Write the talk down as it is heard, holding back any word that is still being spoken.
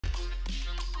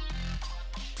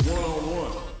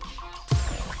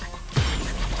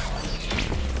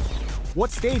What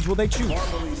stage will they choose?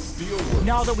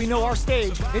 Now that we know our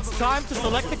stage, it's time to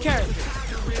select the character.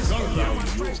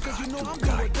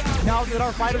 Now that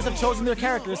our fighters have chosen their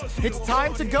characters, it's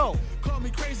time to go.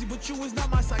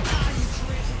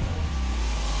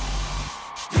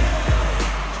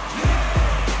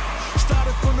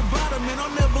 Started from the bottom and I'll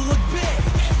never look back.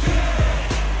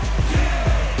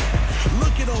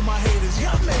 Look at all my haters,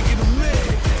 y'all making them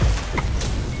mad.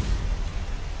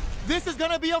 This is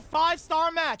gonna be a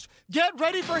 5-star match. Get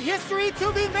ready for history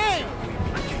to be made.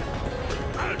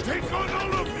 I'll take on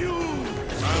all of you.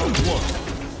 Round 1.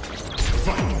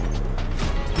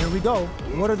 Fight. Here we go.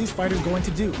 What are these fighters going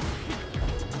to do?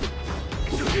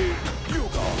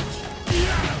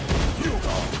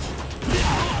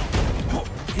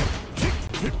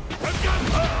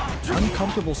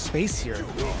 Uncomfortable space here.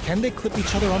 Can they clip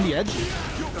each other on the edge?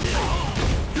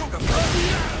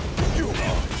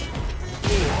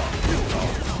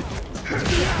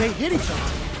 They hit each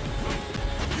other.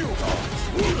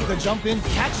 The jump in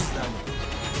catches them.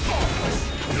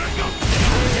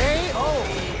 KO.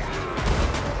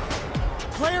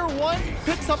 Player 1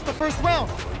 picks up the first round.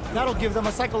 That'll give them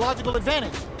a psychological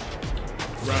advantage.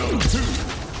 Round 2.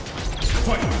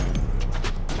 Fight.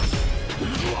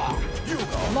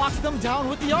 Locks them down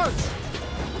with the arch.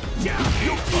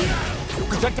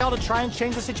 Projectile to try and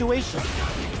change the situation.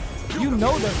 You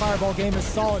know their fireball game is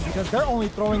solid because they're only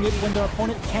throwing it when their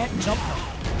opponent can't jump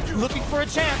them. Looking for a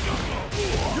chance.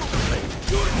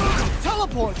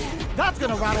 Teleport! That's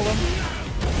gonna rattle them.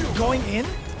 Going in.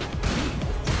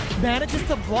 Manages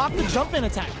to block the jump-in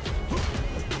attack.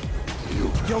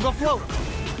 Yoga float.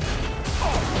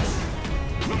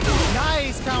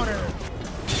 Nice counter.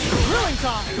 Drilling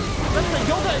time. That's the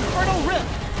Yoga Inferno Rip.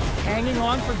 Hanging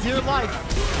on for dear life.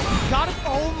 Got it.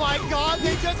 Oh my god,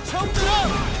 they just choked it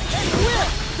up. And quit.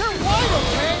 They're wide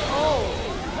okay. Oh.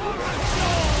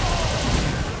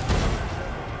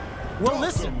 Well,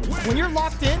 listen, when you're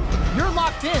locked in, you're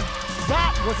locked in.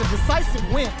 That was a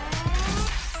decisive win.